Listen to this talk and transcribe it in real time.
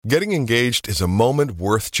Getting engaged is a moment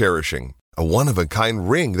worth cherishing. A one-of-a-kind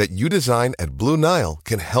ring that you design at Blue Nile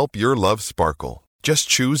can help your love sparkle. Just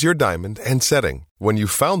choose your diamond and setting. When you've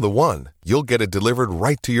found the one, you'll get it delivered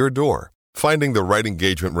right to your door. Finding the right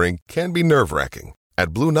engagement ring can be nerve-wracking.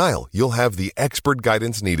 At Blue Nile, you'll have the expert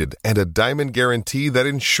guidance needed and a diamond guarantee that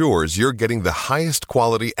ensures you're getting the highest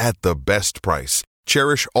quality at the best price.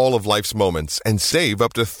 Cherish all of life's moments and save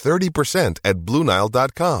up to 30% at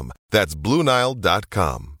BlueNile.com. That's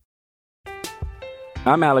BlueNile.com.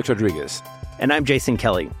 I'm Alex Rodriguez. And I'm Jason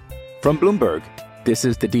Kelly. From Bloomberg, this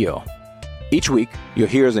is The Deal. Each week, you'll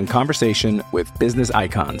hear us in conversation with business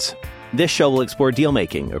icons. This show will explore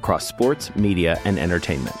deal-making across sports, media, and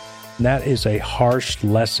entertainment. That is a harsh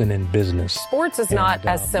lesson in business. Sports is not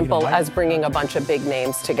as simple as bringing a bunch of big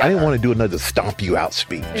names together. I didn't want to do another stomp you out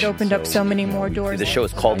speech. It opened up so many more doors. The show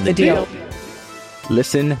is called The Deal.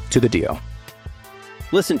 Listen to The Deal.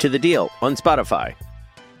 Listen to The Deal on Spotify.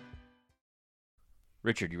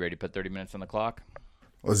 Richard, you ready to put 30 minutes on the clock?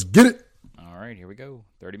 Let's get it. All right, here we go.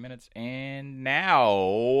 30 minutes. And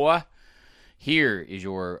now, here is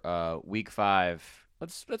your Week 5.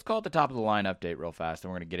 Let's call it the top of the line update real fast,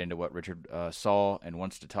 and we're going to get into what Richard saw and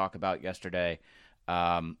wants to talk about yesterday.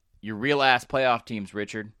 Your real-ass playoff teams,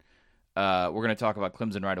 Richard. We're going to talk about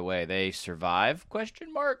Clemson right away. They survive, ?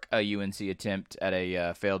 A UNC attempt at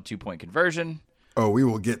a failed two-point conversion. Oh, we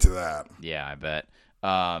will get to that. Yeah, I bet.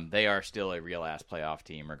 They are still a real-ass playoff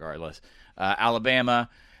team regardless. Alabama,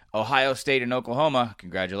 Ohio State, and Oklahoma,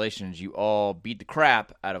 congratulations. You all beat the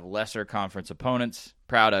crap out of lesser conference opponents.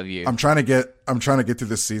 Proud of you. I'm trying to get through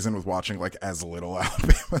this season with watching like as little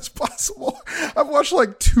Alabama as possible. I've watched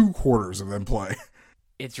like 2 quarters of them play.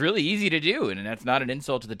 It's really easy to do, and that's not an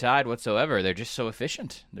insult to the Tide whatsoever. They're just so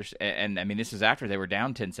efficient. And I mean, this is after they were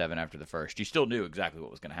down 10-7 after the first. You still knew exactly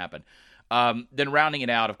what was going to happen. Then rounding it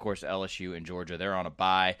out, of course, LSU and Georgia, they're on a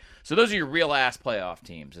bye. So those are your real-ass playoff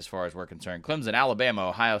teams as far as we're concerned. Clemson, Alabama,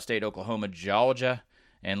 Ohio State, Oklahoma, Georgia,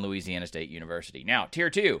 and Louisiana State University. Now,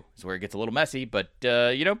 Tier 2 is where it gets a little messy, but,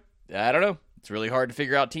 I don't know. It's really hard to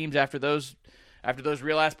figure out teams after those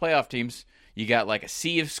real-ass playoff teams. You got like a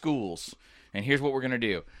sea of schools. And here's what we're going to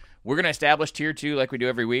do. We're going to establish Tier 2 like we do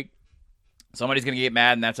every week. Somebody's going to get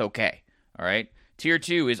mad, and that's okay. All right? Tier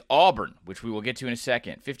 2 is Auburn, which we will get to in a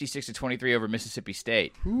second. 56-23 over Mississippi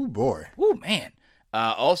State. Ooh, boy. Ooh, man.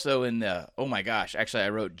 Also in the, oh my gosh, actually I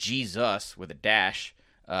wrote Jesus with a dash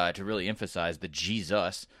to really emphasize the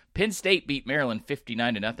Jesus. Penn State beat Maryland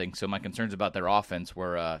 59-0, so my concerns about their offense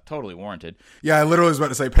were totally warranted. Yeah, I literally was about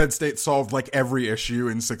to say Penn State solved like every issue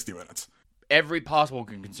in 60 minutes. Every possible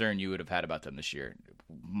concern you would have had about them this year.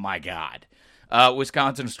 My God.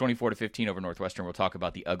 Wisconsin was 24-15 over Northwestern. We'll talk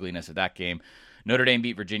about the ugliness of that game. Notre Dame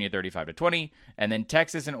beat Virginia 35-20. And then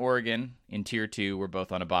Texas and Oregon in Tier 2 were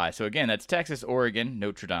both on a bye. So again, that's Texas, Oregon,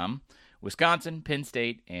 Notre Dame, Wisconsin, Penn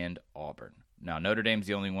State, and Auburn. Now, Notre Dame's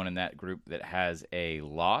the only one in that group that has a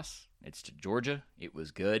loss. It's to Georgia. It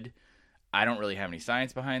was good. I don't really have any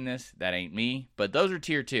science behind this. That ain't me. But those are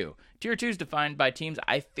Tier 2. Tier 2 is defined by teams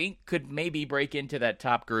I think could maybe break into that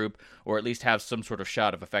top group or at least have some sort of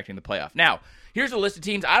shot of affecting the playoff. Now, here's a list of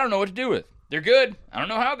teams I don't know what to do with. They're good. I don't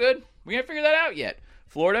know how good. We haven't figured that out yet.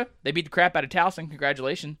 Florida, they beat the crap out of Towson.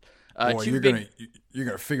 Congratulations. Boy, you're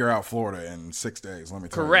gonna figure out Florida in 6 days, let me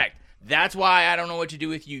tell you. Correct. That's why I don't know what to do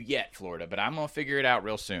with you yet, Florida, but I'm going to figure it out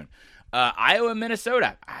real soon. Iowa,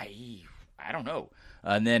 Minnesota, I don't know.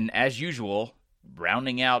 And then, as usual,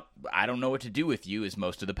 rounding out, I don't know what to do with you is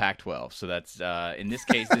most of the Pac-12. So that's, in this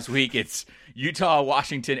case, this week, it's Utah,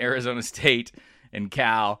 Washington, Arizona State, and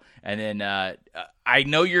Cal. And then I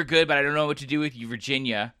know you're good, but I don't know what to do with you,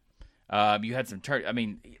 Virginia. You had some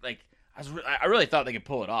I really thought they could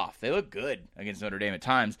pull it off. They look good against Notre Dame at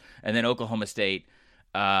times. And then Oklahoma State,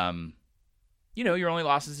 your only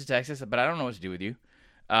losses to Texas, but I don't know what to do with you.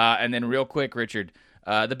 And then real quick, Richard,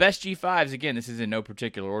 the best G5s, again, this is in no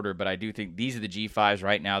particular order, but I do think these are the G5s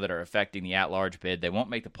right now that are affecting the at-large bid. They won't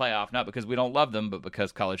make the playoff, not because we don't love them, but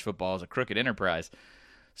because college football is a crooked enterprise.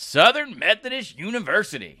 Southern Methodist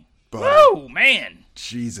University. Whoa, man.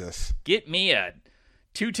 Jesus. Get me a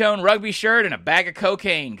two-tone rugby shirt and a bag of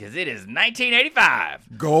cocaine, because it is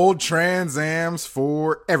 1985. Gold Trans Ams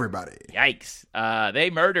for everybody. Yikes. They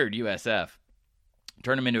murdered USF.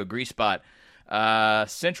 Turned them into a grease spot.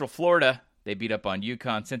 Central Florida, they beat up on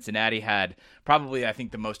UConn. Cincinnati had probably, I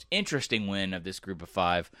think, the most interesting win of this group of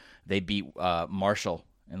 5. They beat Marshall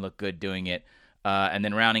and looked good doing it. And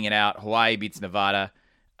then rounding it out, Hawaii beats Nevada,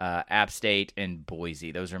 App State, and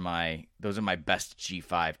Boise. Those are my best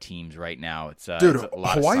G5 teams right now. It's a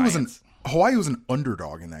lot Hawaii of science. Hawaii was an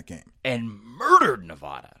underdog in that game and murdered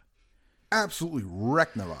Nevada. absolutely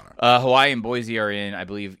wrecked Nevada. Hawaii and Boise are in, I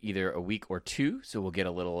believe, either a week or two, so we'll get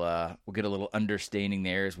a little understanding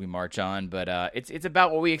there as we march on. But it's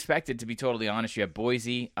about what we expected, to be totally honest. You have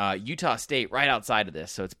Boise, Utah State right outside of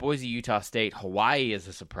this, so it's Boise, Utah State. Hawaii is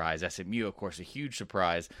a surprise. SMU, of course, a huge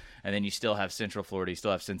surprise, and then you still have Central Florida, you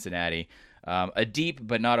still have Cincinnati. A deep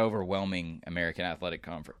but not overwhelming American Athletic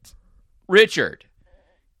Conference. Richard,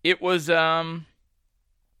 it was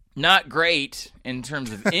not great in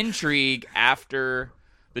terms of intrigue after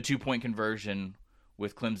the 2-point conversion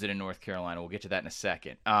with Clemson and North Carolina. We'll get to that in a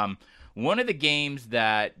second. One of the games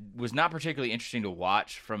that was not particularly interesting to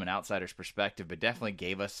watch from an outsider's perspective, but definitely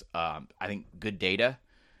gave us, I think, good data,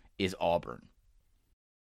 is Auburn.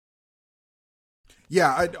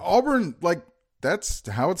 Yeah, Auburn, like, that's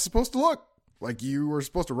how it's supposed to look. Like, you are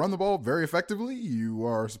supposed to run the ball very effectively. You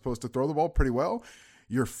are supposed to throw the ball pretty well.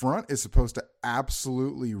 Your front is supposed to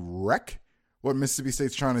absolutely wreck what Mississippi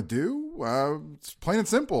State's trying to do. It's plain and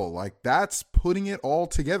simple. Like, that's putting it all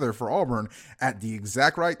together for Auburn at the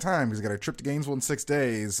exact right time. He's got a trip to Gainesville in 6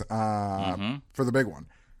 days for the big one.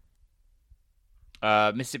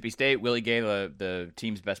 Mississippi State, Willie Gay, the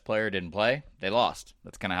team's best player, didn't play. They lost.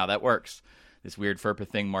 That's kind of how that works. This weird FERPA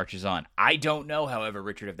thing marches on. I don't know, however,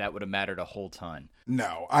 Richard, if that would have mattered a whole ton.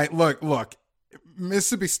 No. Look,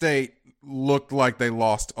 Mississippi State looked like they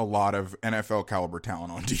lost a lot of NFL caliber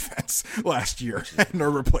talent on defense last year and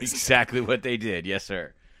are replacing exactly what they did. Yes,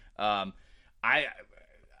 sir. I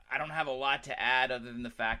don't have a lot to add other than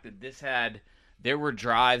the fact that there were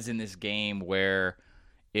drives in this game where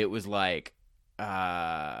it was like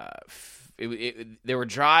there were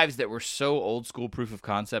drives that were so old school proof of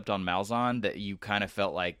concept on Malzahn that you kind of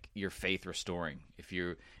felt like your faith restoring. If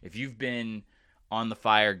you've been on the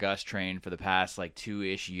fire Gus train for the past like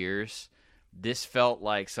 2-ish years, this felt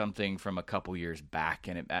like something from a couple years back,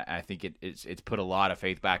 and I think it's put a lot of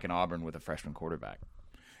faith back in Auburn with a freshman quarterback.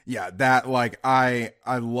 Yeah, that, like, I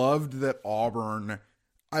loved that Auburn.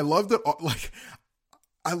 I love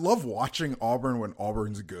watching Auburn when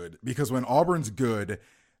Auburn's good, because when Auburn's good,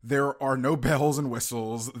 there are no bells and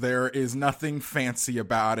whistles. There is nothing fancy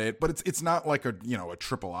about it, but it's not like a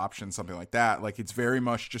triple option, something like that. Like, it's very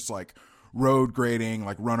much just like road grading,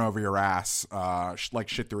 like run over your ass, like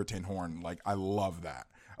shit through a tin horn. Like, I love that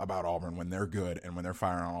about Auburn when they're good and when they're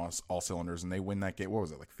firing on all cylinders, and they win that game. What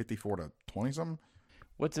was it, like 54-20 something?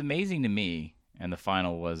 What's amazing to me, and the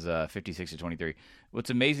final was 56-23. What's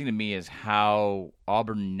amazing to me is how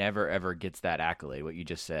Auburn never ever gets that accolade, what you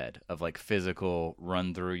just said, of like physical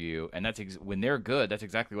run through you, and that's when they're good. That's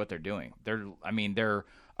exactly what they're doing. They're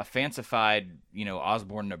a fancified,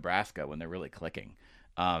 Osborne, Nebraska when they're really clicking.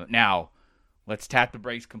 Now, let's tap the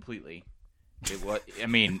brakes completely. It was,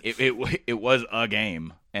 it was a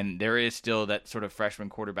game, and there is still that sort of freshman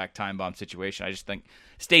quarterback time bomb situation. I just think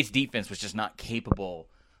State's defense was just not capable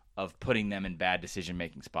of putting them in bad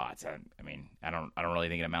decision-making spots. I don't really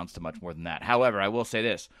think it amounts to much more than that. However, I will say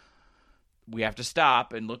this. We have to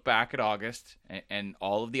stop and look back at August and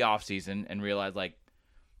all of the offseason and realize, like,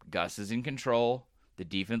 Gus is in control. The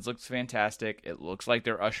defense looks fantastic. It looks like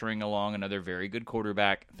they're ushering along another very good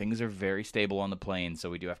quarterback. Things are very stable on the Plains,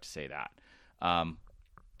 so we do have to say that.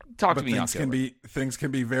 Talk to me in October. Things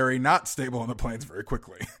can be very not stable on the Plains very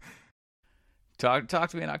quickly. Talk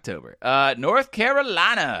to me in October. North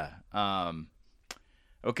Carolina.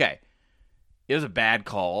 Okay. It was a bad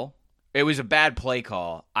call. It was a bad play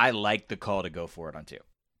call. I liked the call to go for it on 2.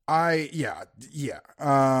 Yeah.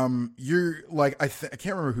 You're like, I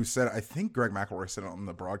can't remember who said it. I think Greg McElroy said it on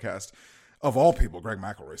the broadcast. Of all people, Greg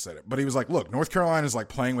McElroy said it. But he was like, look, North Carolina is like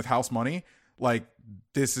playing with house money. Like,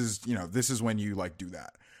 this is when you like do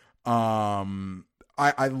that.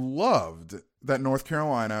 I loved that North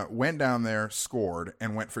Carolina went down there, scored,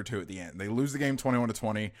 and went for 2 at the end. They lose the game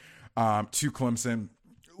 21-20 to Clemson.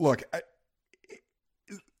 Look,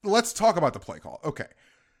 let's talk about the play call. Okay.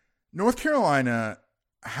 North Carolina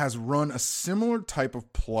has run a similar type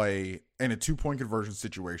of play in a 2-point conversion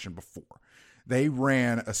situation before. They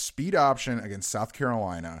ran a speed option against South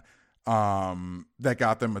Carolina that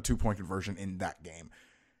got them a 2-point conversion in that game.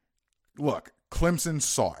 Look, Clemson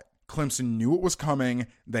saw it. Clemson knew it was coming.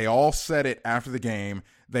 They all said it after the game.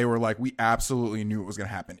 They were like, we absolutely knew it was going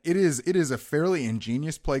to happen. It is a fairly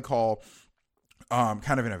ingenious play call,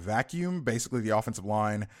 kind of in a vacuum. Basically, the offensive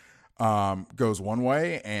line goes one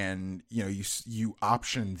way, and you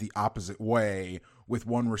option the opposite way with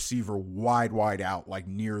one receiver wide out, like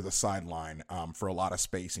near the sideline, for a lot of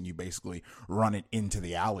space, and you basically run it into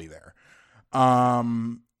the alley there.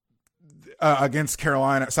 Against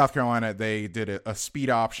South Carolina, they did a speed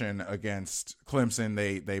option against Clemson.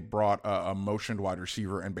 They brought a motioned wide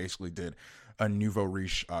receiver and basically did a nouveau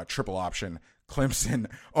riche triple option. Clemson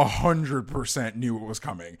 100% knew it was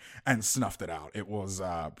coming and snuffed it out. It was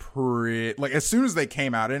pretty, like, as soon as they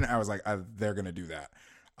came out in, I was like, they're going to do that.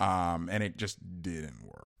 And it just didn't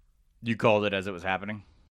work. You called it as it was happening?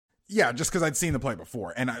 Yeah, just because I'd seen the play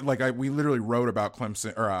before. And we literally wrote about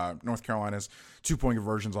Clemson or North Carolina's 2-point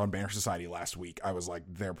conversions on Banner Society last week. I was like,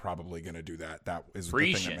 they're probably going to do that. That is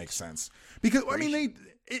the thing that makes sense. Because, I mean,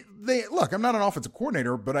 they look, I'm not an offensive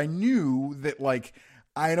coordinator, but I knew that, like,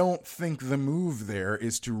 I don't think the move there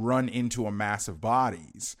is to run into a mass of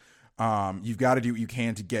bodies. You've got to do what you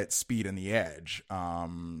can to get speed in the edge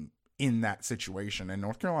in that situation, and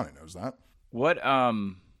North Carolina knows that. What I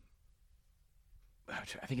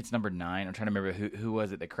think it's number 9. I'm trying to remember who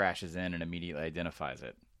was it that crashes in and immediately identifies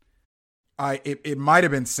it. It might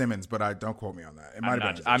have been Simmons, but don't quote me on that. It might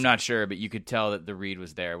have been. I'm not sure, but you could tell that the read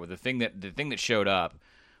was there. Well, the thing that showed up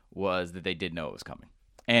was that they did know it was coming.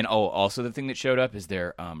 And also the thing that showed up is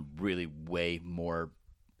they're really way more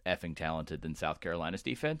effing talented than South Carolina's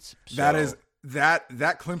defense. So. That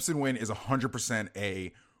Clemson win is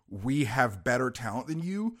 100% we have better talent than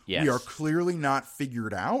you. Yes. We are clearly not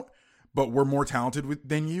figured out, but we're more talented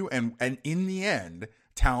than you, and in the end,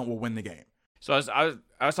 talent will win the game. So I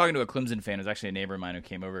was talking to a Clemson fan. It was actually a neighbor of mine who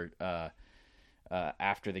came over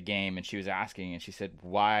after the game, and she was asking, and she said,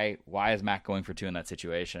 "Why is Mac going for 2 in that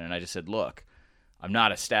situation?" And I just said, "Look, I'm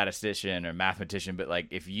not a statistician or mathematician, but like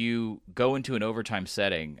if you go into an overtime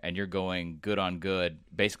setting and you're going good on good,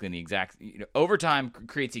 basically in the exact overtime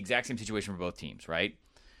creates the exact same situation for both teams, right?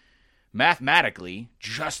 Mathematically,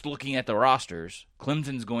 just looking at the rosters,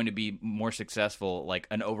 Clemson's going to be more successful like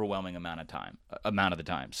an overwhelming amount of the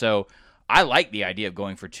time. So I like the idea of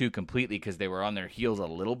going for 2 completely because they were on their heels a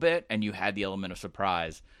little bit and you had the element of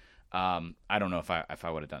surprise. I don't know if I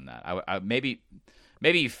would have done that. I maybe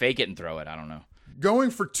you fake it and throw it. I don't know.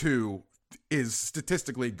 Going for 2 is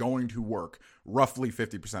statistically going to work roughly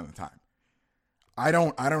 50% of the time. I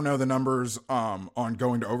don't know the numbers on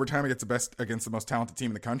going to overtime against the most talented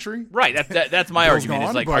team in the country. Right. That's my argument.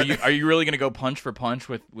 Is like, but... are you really going to go punch for punch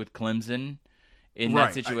with Clemson in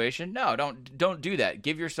that situation? No, don't do that.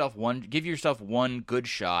 Give yourself one good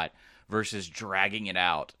shot versus dragging it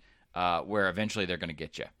out, where eventually they're going to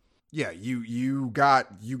get you. Yeah, you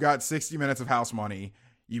got 60 minutes of house money.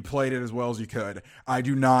 You played it as well as you could. I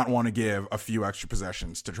do not want to give a few extra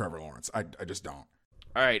possessions to Trevor Lawrence. I just don't.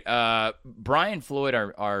 All right, Brian Floyd,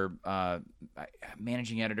 our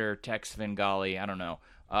managing editor, Tex Vengali, I don't know,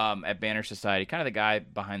 at Banner Society, kind of the guy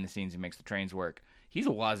behind the scenes who makes the trains work. He's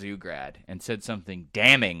a Wazoo grad and said something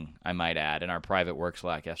damning, I might add, in our private work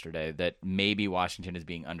Slack yesterday that maybe Washington is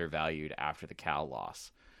being undervalued after the Cal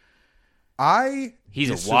loss. He's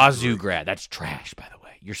disagree. A Wazoo grad. That's trash, by the way.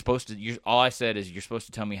 All I said is you're supposed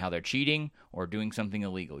to tell me how they're cheating or doing something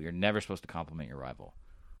illegal. You're never supposed to compliment your rival.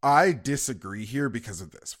 I disagree here because of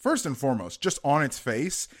this. First and foremost, just on its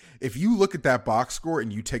face, if you look at that box score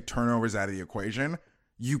and you take turnovers out of the equation,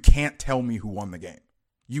 you can't tell me who won the game.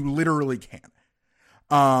 You literally can't.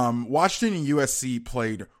 Washington and USC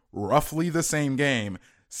played roughly the same game,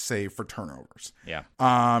 save for turnovers. Yeah.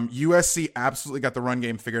 USC absolutely got the run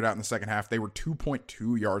game figured out in the second half. They were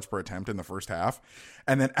 2.2 yards per attempt in the first half.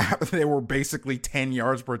 And then they were basically 10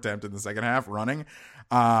 yards per attempt in the second half running.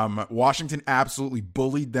 Washington absolutely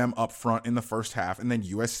bullied them up front in the first half. And then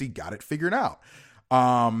USC got it figured out.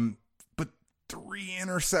 But 3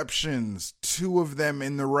 interceptions, 2 of them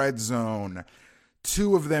in the red zone,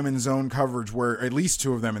 2 of them in zone coverage, at least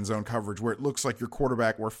 2 of them in zone coverage, where it looks like your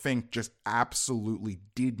quarterback, where Fink just absolutely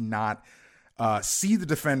did not see the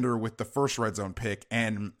defender with the first red zone pick.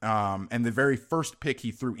 And the very first pick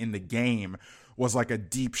he threw in the game was like a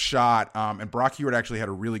deep shot. And Brock Hewitt actually had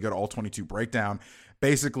a really good all-22 breakdown.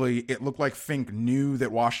 Basically, it looked like Fink knew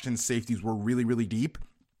that Washington's safeties were really, really deep.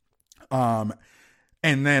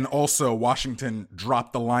 And then also Washington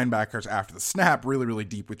dropped the linebackers after the snap really, really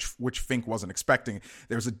deep, which Fink wasn't expecting.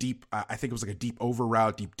 There was a deep, I think it was like a deep over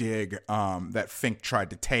route, deep dig that Fink tried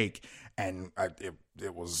to take, and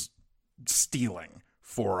it was stealing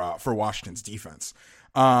for Washington's defense.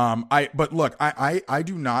 But look, I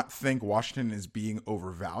do not think Washington is being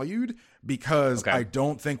overvalued because I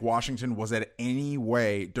don't think Washington was at any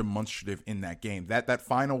way demonstrative in that game. That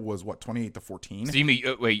final was what, 28-14. So you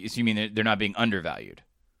mean they're not being undervalued?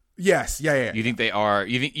 Yes. Yeah. You think they are?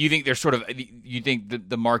 You think they're sort of? You think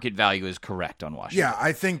the market value is correct on Washington? Yeah,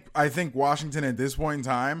 I think Washington at this point in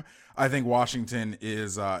time, I think Washington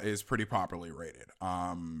is pretty properly rated.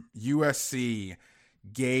 USC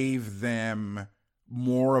gave them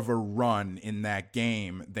more of a run in that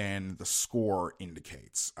game than the score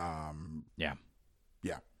indicates. Yeah,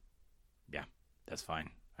 that's fine.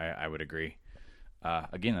 I would agree.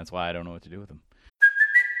 Again, that's why I don't know what to do with them.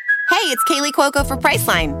 Hey, it's Kaylee Cuoco for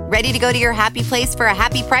Priceline. Ready to go to your happy place for a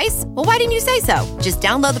happy price? Well, why didn't you say so? Just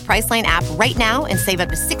download the Priceline app right now and save up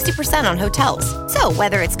to 60% on hotels. So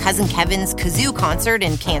whether it's Cousin Kevin's Kazoo Concert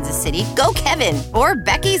in Kansas City, go Kevin, or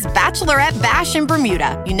Becky's Bachelorette Bash in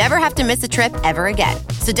Bermuda, you never have to miss a trip ever again.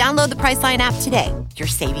 So download the Priceline app today. Your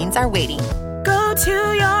savings are waiting. Go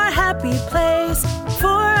to your happy place for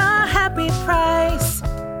a happy price.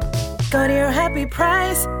 Go to your happy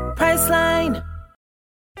price, Priceline.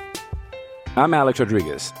 I'm Alex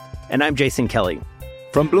Rodriguez. And I'm Jason Kelly.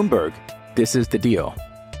 From Bloomberg, this is The Deal.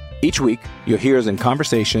 Each week, you'll hear us in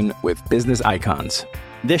conversation with business icons.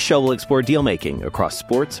 This show will explore deal-making across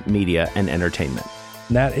sports, media, and entertainment.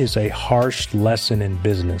 That is a harsh lesson in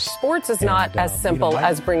business. Sports is not as simple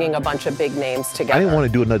as bringing a bunch of big names together. I didn't want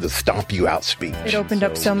to do another stomp you out speech. It opened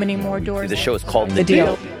up so many more doors. The show is called The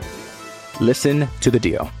Deal. Listen to The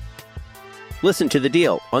Deal. Listen to The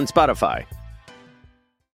Deal on Spotify.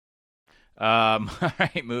 All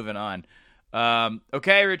right, moving on.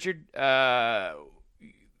 Okay, Richard,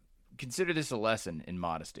 consider this a lesson in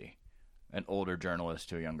modesty, an older journalist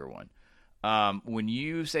to a younger one. When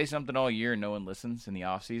you say something all year and no one listens in the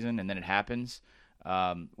off season and then it happens,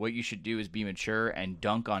 what you should do is be mature and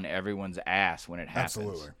dunk on everyone's ass when it happens.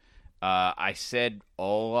 Absolutely. I said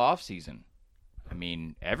all off season. I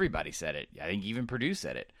mean, everybody said it. I think even Purdue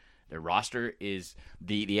said it. The roster is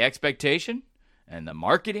the expectation and the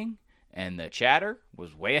marketing and the chatter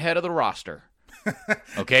was way ahead of the roster.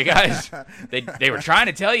 Okay, guys? They were trying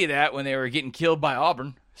to tell you that when they were getting killed by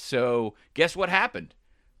Auburn. So guess what happened?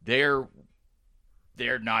 They're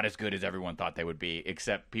not as good as everyone thought they would be,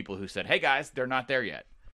 except people who said, hey, guys, they're not there yet.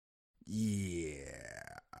 Yeah.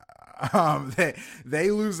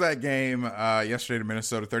 They lose that game yesterday to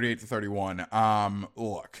Minnesota, 38-31.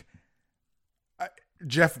 Look,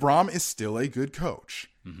 Jeff Brom is still a good coach.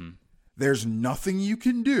 Mm-hmm. There's nothing you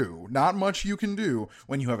can do, not much you can do,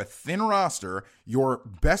 when you have a thin roster, your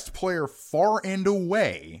best player far and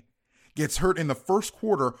away gets hurt in the first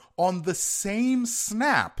quarter on the same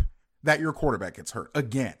snap that your quarterback gets hurt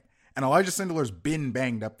again. And Elijah Sindelar's been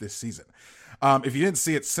banged up this season. If you didn't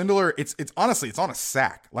see it, Sindelar, it's honestly, it's on a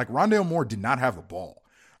sack. Like, Rondale Moore did not have the ball.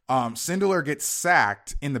 Sindelar gets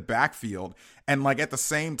sacked in the backfield, and like at the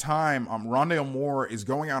same time, Rondale Moore is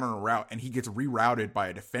going out on a route, and he gets rerouted by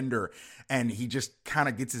a defender, and he just kind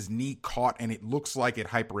of gets his knee caught, and it looks like it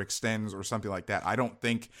hyperextends or something like that. I don't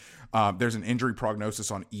think there's an injury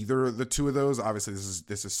prognosis on either of the two of those. Obviously,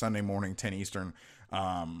 this is Sunday morning, 10 Eastern.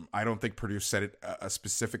 I don't think Purdue said it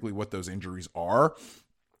specifically what those injuries are.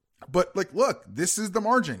 But like, look, this is the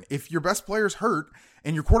margin. If your best player's hurt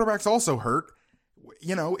and your quarterback's also hurt,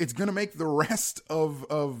 you know, it's going to make the rest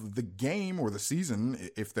of the game or the season,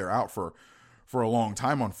 if they're out for a long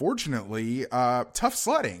time, unfortunately, tough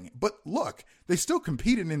sledding. But look, they still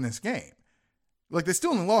competed in this game. Like, they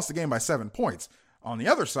still only lost the game by 7 points. On the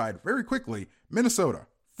other side, very quickly, Minnesota,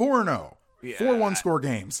 4-0, 4 one-score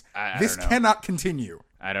games. This cannot continue.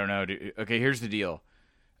 I don't know. Okay, here's the deal.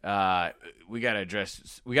 We got to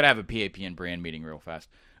have a PAPN brand meeting real fast.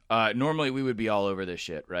 Normally, we would be all over this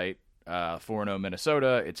shit, right? 4-0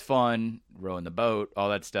 Minnesota, it's fun, rowing the boat, all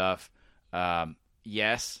that stuff.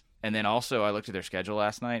 Yes. And then also, I looked at their schedule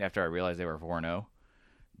last night after I realized they were 4-0.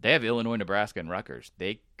 They have Illinois, Nebraska, and Rutgers.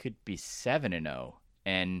 They could be 7-0.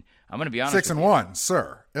 And I'm going to be honest. 6-1,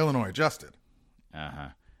 sir. Illinois adjusted.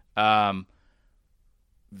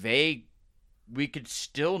 We could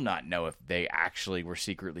still not know if they actually were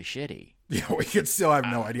secretly shitty. Yeah, we could still have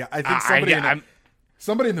no idea. I think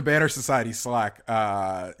somebody in the Banner Society Slack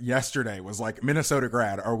yesterday was like, Minnesota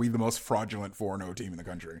grad, are we the most fraudulent 4-0 team in the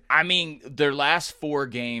country? I mean, their last 4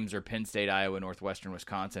 games are Penn State, Iowa, Northwestern,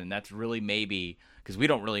 Wisconsin, and that's really maybe because we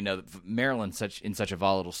don't really know that Maryland's in such a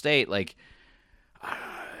volatile state. Like,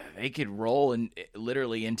 they could roll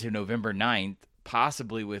literally into November 9th,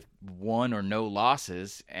 possibly with 1 or no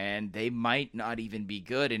losses, and they might not even be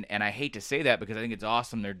good. And I hate to say that because I think it's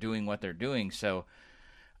awesome they're doing what they're doing. So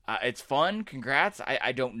it's fun. Congrats.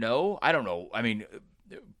 I don't know. I mean,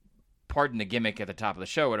 pardon the gimmick at the top of the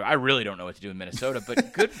show. I really don't know what to do in Minnesota,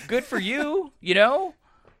 but good for you, you know?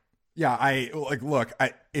 Yeah,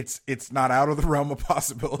 it's not out of the realm of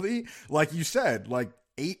possibility. Like you said, like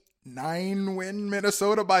 8-9 win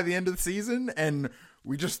Minnesota by the end of the season, and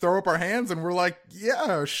we just throw up our hands and we're like,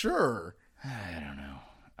 yeah, sure. I don't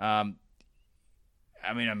know.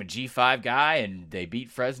 I mean, I'm a G5 guy, and they beat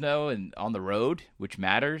Fresno and on the road, which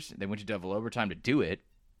matters. They went to double overtime to do it.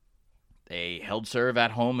 They held serve at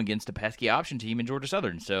home against a pesky option team in Georgia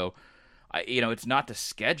Southern. So, it's not the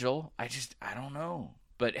schedule. I don't know.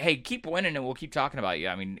 But hey, keep winning and we'll keep talking about you.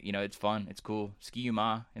 I mean, it's fun. It's cool.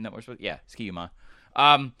 Ski-U-Ma. Isn't that what we're supposed to? Yeah, Ski-U-Ma.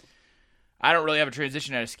 I don't really have a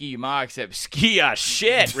transition out of Ski-U-Ma except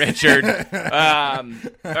shit, Richard. All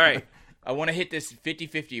right. I want to hit this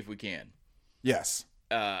 50-50 if we can. Yes.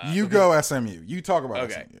 You go SMU. You talk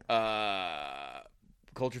about SMU.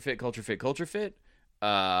 Culture fit.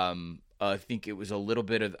 I think it was a little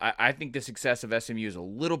bit of – I think the success of SMU is a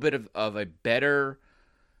little bit of a better –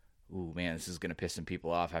 ooh, man, this is going to piss some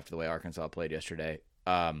people off after the way Arkansas played yesterday.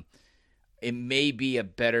 It may be a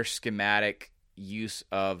better schematic use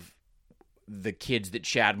of the kids that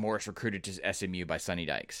Chad Morris recruited to SMU by Sonny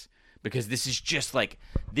Dykes. Because this is just like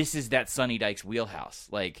 – this is that Sonny Dykes wheelhouse.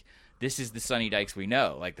 Like, this is the Sonny Dykes we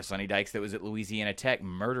know. Like the Sonny Dykes that was at Louisiana Tech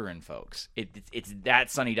murdering folks. It's that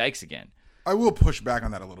Sonny Dykes again. I will push back on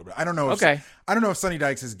that a little bit. I don't know if Sonny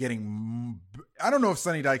Dykes is getting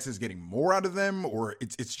more out of them, or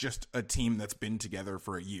it's just a team that's been together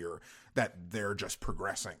for a year that they're just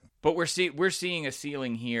progressing. But we're seeing a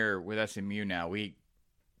ceiling here with SMU now.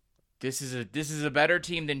 This is a better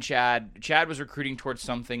team than Chad. Chad was recruiting towards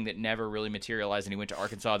something that never really materialized, and he went to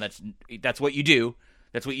Arkansas. And that's what you do.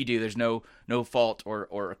 That's what you do. There's no fault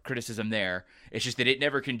or criticism there. It's just that it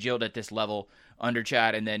never congealed at this level under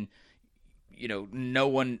Chad, and then no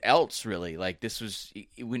one else really. Like this was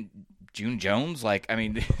when June Jones. Like I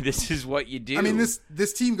mean, this is what you do. I mean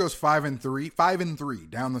this team goes 5-3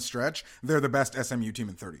 down the stretch. They're the best SMU team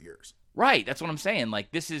in 30 years. Right. That's what I'm saying.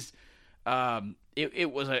 Like this is.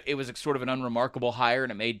 It was a sort of an unremarkable hire,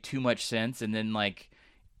 and it made too much sense. And then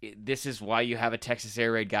this is why you have a Texas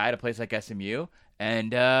Air Raid guy at a place like SMU.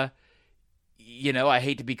 And I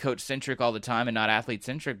hate to be coach-centric all the time and not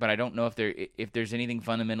athlete-centric, but I don't know if there's anything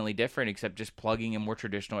fundamentally different except just plugging a more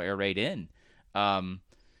traditional air raid in.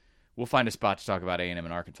 We'll find a spot to talk about A&M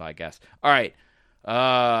and Arkansas, I guess. All right.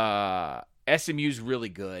 SMU's really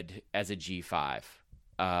good as a G5,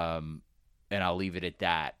 and I'll leave it at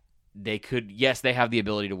that. They have the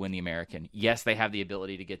ability to win the American. Yes, they have the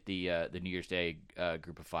ability to get the New Year's Day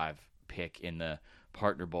Group of 5 pick in the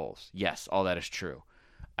partner bowls. Yes, all that is true.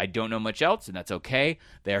 I don't know much else, and that's okay.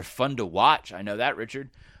 They're fun to watch. I know that,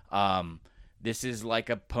 Richard. This is like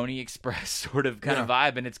a Pony Express sort of kind of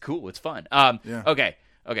vibe, and it's cool. It's fun. Okay.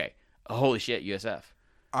 Holy shit, USF.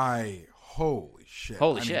 Holy shit.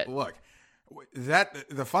 Holy shit. Look,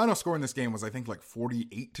 the final score in this game was, I think,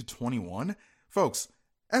 48-21. Folks,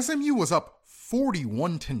 SMU was up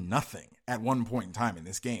 41-0 at one point in time in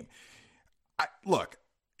this game. Godfrey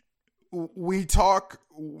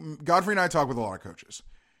and I talk with a lot of coaches.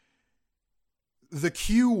 The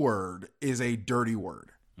Q word is a dirty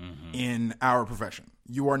word in our profession.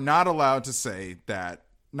 You are not allowed to say that,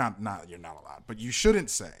 you're not allowed, but you shouldn't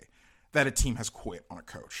say that a team has quit on a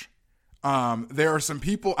coach. There are some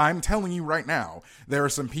people, I'm telling you right now, there are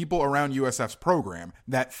some people around USF's program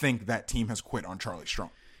that think that team has quit on Charlie Strong.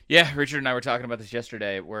 Yeah, Richard and I were talking about this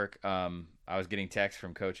yesterday at work. I was getting texts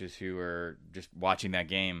from coaches who were just watching that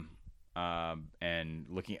game and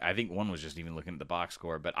looking. I think one was just even looking at the box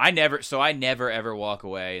score. But I never ever walk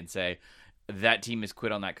away and say that team has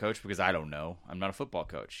quit on that coach because I don't know. I'm not a football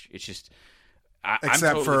coach. It's just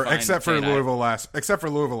except for Louisville last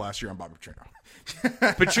year on Bobby Petrino.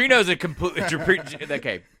 Petrino's a complete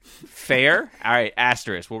okay. Fair. All right.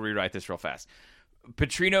 Asterisk. We'll rewrite this real fast.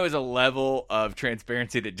 Petrino is a level of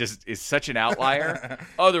transparency that just is such an outlier.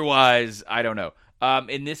 Otherwise, I don't know.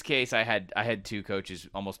 In this case, I had two coaches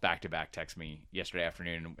almost back to back text me yesterday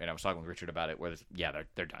afternoon, and I was talking with Richard about it. Where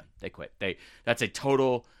they're done. They quit. That's a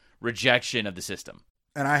total rejection of the system.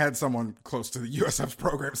 And I had someone close to the USF's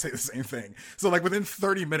program say the same thing. So within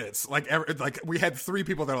 30 minutes, we had 3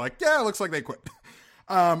 people that are like, yeah, it looks like they quit.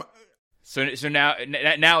 So now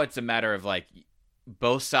it's a matter of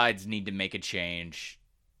both sides need to make a change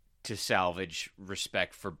to salvage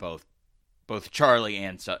respect for both Charlie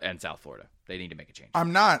and South Florida. They need to make a change.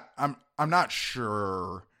 I'm not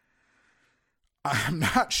sure. I'm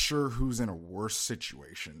not sure who's in a worse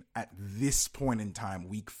situation at this point in time,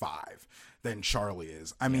 week 5, than Charlie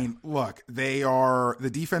is. I mean, look, the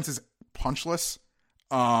defense is punchless.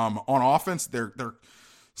 On offense, they're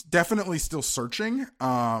definitely still searching.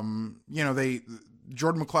 Jordan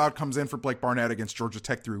McLeod comes in for Blake Barnett against Georgia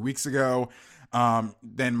Tech 3 weeks ago.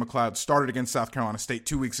 Then McLeod started against South Carolina State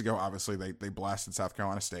 2 weeks ago. Obviously, they blasted South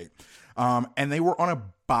Carolina State. And they were on a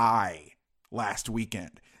bye last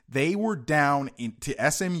weekend. They were down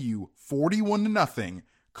to SMU 41-0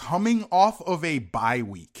 coming off of a bye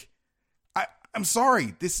week. I'm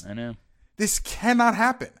sorry. I know. This cannot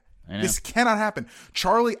happen. I know. This cannot happen.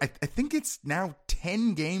 Charlie, I think it's now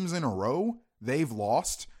 10 games in a row they've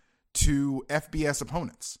lost to FBS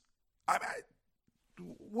opponents.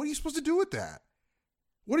 what are you supposed to do with that?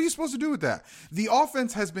 What are you supposed to do with that? The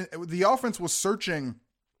offense was searching,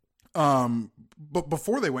 but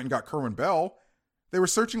before they went and got Kerwin Bell, they were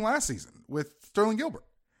searching last season with Sterling Gilbert.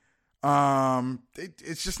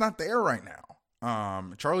 It's just not there right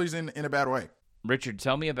now. Charlie's in a bad way. Richard,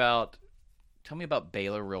 tell me about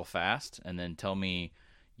Baylor real fast, and then tell me.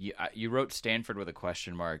 You wrote Stanford with a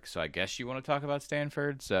question mark, so I guess you want to talk about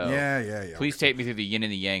Stanford. So yeah. Please take me through the yin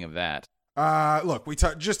and the yang of that. Look,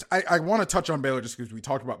 I want to touch on Baylor just because we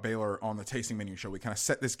talked about Baylor on the Tasting Menu show. We kind of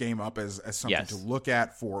set this game up as something to look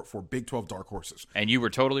at for Big 12 dark horses. And you were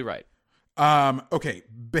totally right. Okay,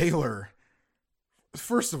 Baylor.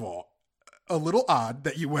 First of all, a little odd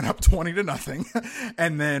that you went up 20-0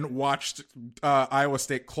 and then watched Iowa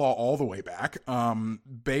State claw all the way back.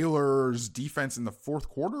 Baylor's defense in the fourth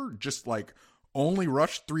quarter just like only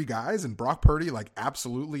rushed 3 guys, and Brock Purdy like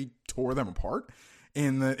absolutely tore them apart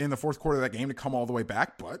in the fourth quarter of that game to come all the way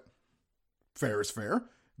back. But fair is fair.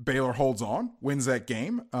 Baylor holds on, wins that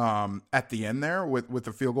game at the end there with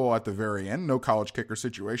the field goal at the very end. No college kicker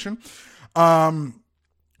situation.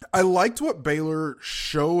 I liked what Baylor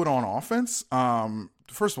showed on offense.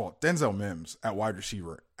 First of all, Denzel Mims at wide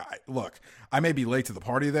receiver. I may be late to the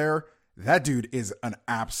party there. That dude is an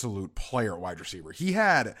absolute player at wide receiver. He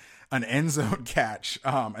had an end zone catch,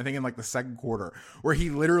 I think in like the second quarter, where he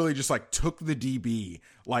literally just like took the DB,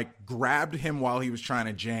 like grabbed him while he was trying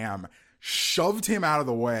to jam, shoved him out of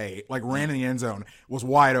the way, like ran in the end zone, was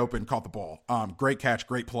wide open, caught the ball. Great catch,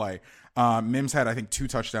 great play. Mims had, I think, 2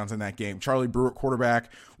 touchdowns in that game. Charlie Brewer,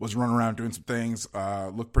 quarterback, was running around doing some things,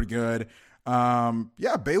 looked pretty good.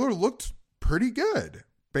 Baylor looked pretty good.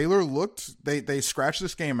 Baylor looked, they scratched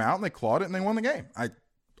this game out and they clawed it and they won the game.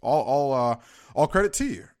 All credit to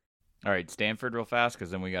you. All right, Stanford real fast, because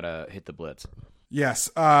then we got to hit the blitz. Yes.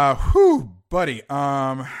 Buddy.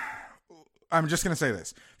 I'm just going to say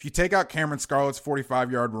this. If you take out Cameron Scarlett's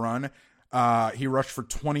 45-yard run, he rushed for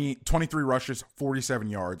 23 rushes, 47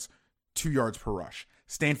 yards, 2 yards per rush.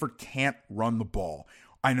 Stanford can't run the ball.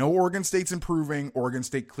 I know Oregon State's improving. Oregon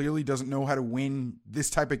State clearly doesn't know how to win this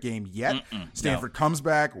type of game yet. Stanford comes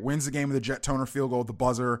back, wins the game with a Jet Toner field goal at the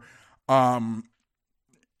buzzer.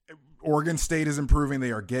 Oregon State is improving.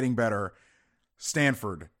 They are getting better.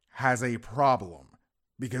 Stanford has a problem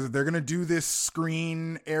because if they're going to do this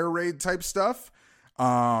screen air raid type stuff,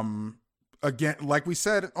 again, like we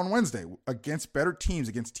said on Wednesday, against better teams,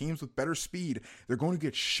 against teams with better speed, they're going to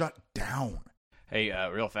get shut down. Hey,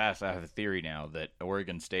 real fast, I have a theory now that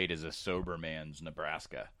Oregon State is a sober man's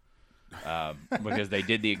Nebraska because they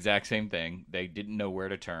did the exact same thing. They didn't know where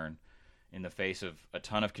to turn in the face of a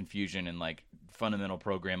ton of confusion and like fundamental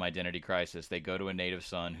program identity crisis. They go to a native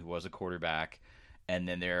son who was a quarterback, and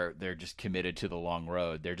then they're just committed to the long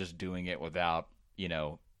road. They're just doing it without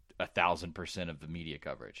 1,000% of the media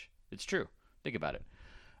coverage. It's true. Think about it.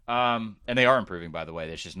 And they are improving, by the way.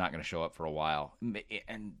 It's just not going to show up for a while.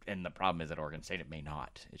 And the problem is at Oregon State, it may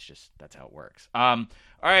not. It's just, that's how it works. All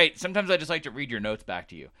right. Sometimes I just like to read your notes back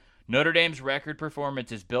to you. Notre Dame's record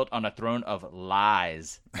performance is built on a throne of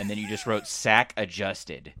lies. And then you just wrote sack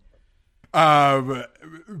adjusted.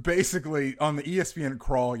 Basically on the ESPN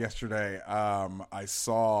crawl yesterday, I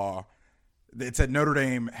saw it said Notre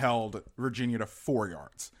Dame held Virginia to 4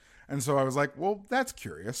 yards. And so I was like, well, that's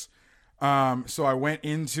curious. So I went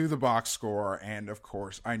into the box score, and of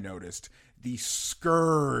course I noticed the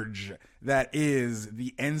scourge that is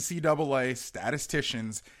the NCAA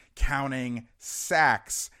statisticians counting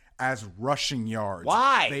sacks as rushing yards.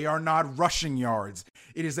 Why? They are not rushing yards.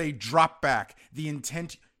 It is a drop back. The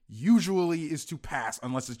intent usually is to pass,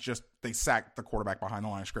 unless it's just they sack the quarterback behind the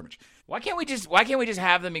line of scrimmage. Why can't we just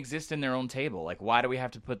have them exist in their own table? Like, why do we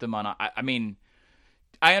have to put them on? I mean,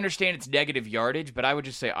 I understand it's negative yardage, but I would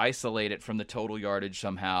just say isolate it from the total yardage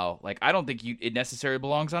somehow. Like, I don't think it necessarily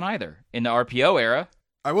belongs on either in the RPO era.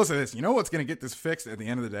 I will say this. You know what's going to get this fixed at the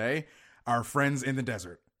end of the day? Our friends in the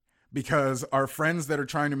desert. Because our friends that are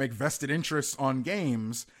trying to make vested interests on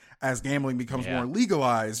games as gambling becomes more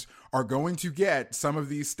legalized are going to get some of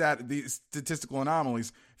these statistical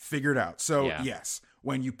anomalies figured out. So, yes,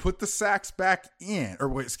 when you put the sacks back in,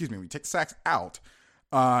 when you take the sacks out,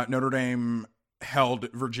 Notre Dame held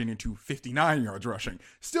Virginia to 59 yards rushing.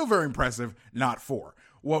 Still very impressive, not 4.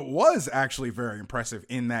 What was actually very impressive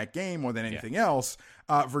in that game more than anything else,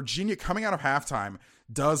 Virginia coming out of halftime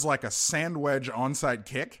does like a sand wedge onside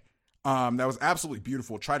kick. That was absolutely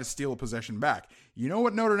beautiful. Try to steal a possession back. You know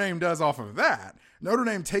what Notre Dame does off of that? Notre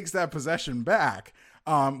Dame takes that possession back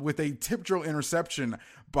with a tip drill interception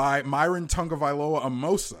by Myron Tungavailoa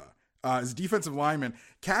Amosa. his defensive lineman,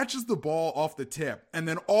 catches the ball off the tip, and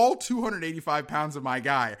then all 285 pounds of my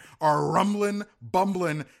guy are rumbling,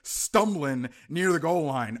 bumbling, stumbling near the goal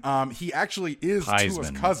line. He actually is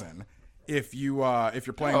Tua's cousin. If you're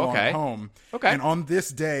playing along at home. Okay. And on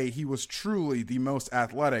this day, he was truly the most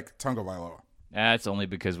athletic Tagovailoa. That's only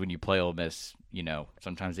because when you play Ole Miss,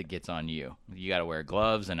 sometimes it gets on you. You got to wear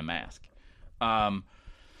gloves and a mask. A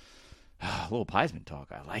little Piesman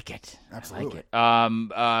talk. I like it. Absolutely. I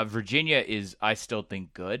like it. Virginia is, I still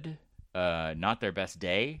think, good. Not their best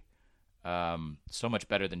day. So much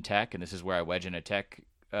better than Tech, and this is where I wedge in a Tech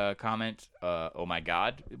comment. Oh my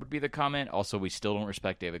God, it would be the comment. Also, we still don't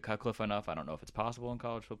respect David Cutcliffe enough. I don't know if it's possible in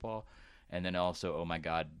college football. And then also, oh my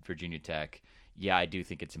God, Virginia Tech. Yeah, I do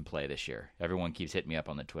think it's in play this year. Everyone keeps hitting me up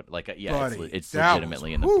on the Twitter. Like, yeah, buddy, it's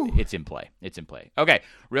legitimately it's in play. It's in play. Okay,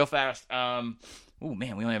 real fast. Oh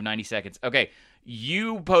man, we only have 90 seconds. Okay,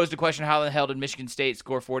 you posed a question: how the hell did Michigan State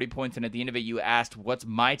score 40 points? And at the end of it, you asked, "What's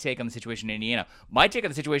my take on the situation in Indiana?" My take on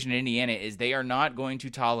the situation in Indiana is they are not going to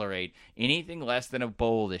tolerate anything less than a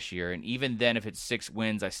bowl this year. And even then, if it's 6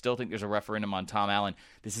 wins, I still think there's a referendum on Tom Allen.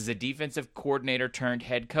 This is a defensive coordinator turned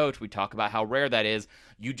head coach. We talk about how rare that is.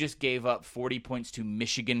 You just gave up 40 points to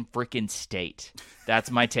Michigan freaking State.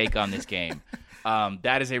 That's my take on this game.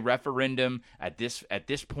 That is a referendum at this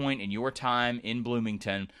point in your time in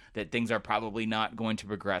Bloomington that things are probably not going to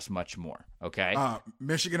progress much more. Okay,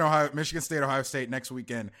 Michigan State, Ohio State next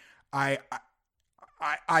weekend. I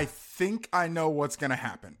think I know what's going to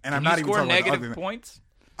happen, and I'm not even talking about negative points.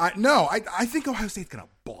 I think Ohio State's going to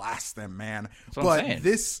blast them, man. But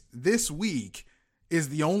this week is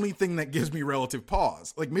the only thing that gives me relative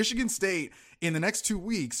pause. Like, Michigan State in the next 2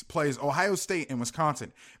 weeks plays Ohio State and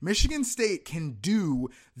Wisconsin. Michigan State can do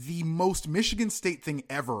the most Michigan State thing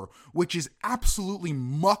ever, which is absolutely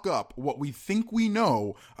muck up what we think we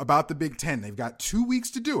know about the Big Ten. They've got 2 weeks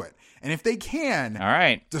to do it. And if they can, all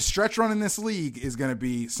right, the stretch run in this league is going to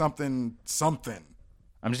be something.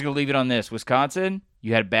 I'm just going to leave it on this. Wisconsin,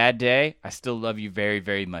 you had a bad day. I still love you very,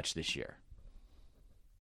 very much this year.